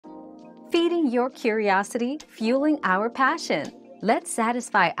feeding your curiosity, fueling our passion. Let's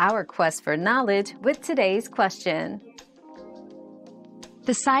satisfy our quest for knowledge with today's question.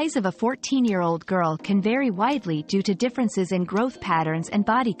 The size of a 14-year-old girl can vary widely due to differences in growth patterns and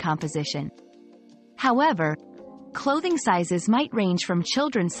body composition. However, clothing sizes might range from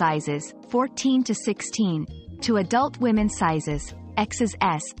children's sizes, 14 to 16, to adult women's sizes,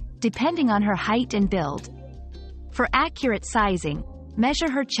 XS, depending on her height and build. For accurate sizing,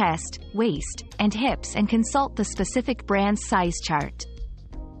 measure her chest, waist, and hips and consult the specific brand's size chart.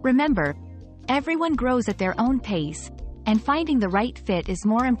 Remember, everyone grows at their own pace, and finding the right fit is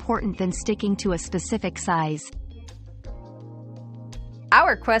more important than sticking to a specific size.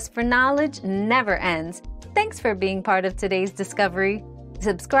 Our quest for knowledge never ends. Thanks for being part of today's discovery.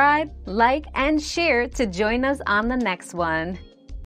 Subscribe, like, and share to join us on the next one.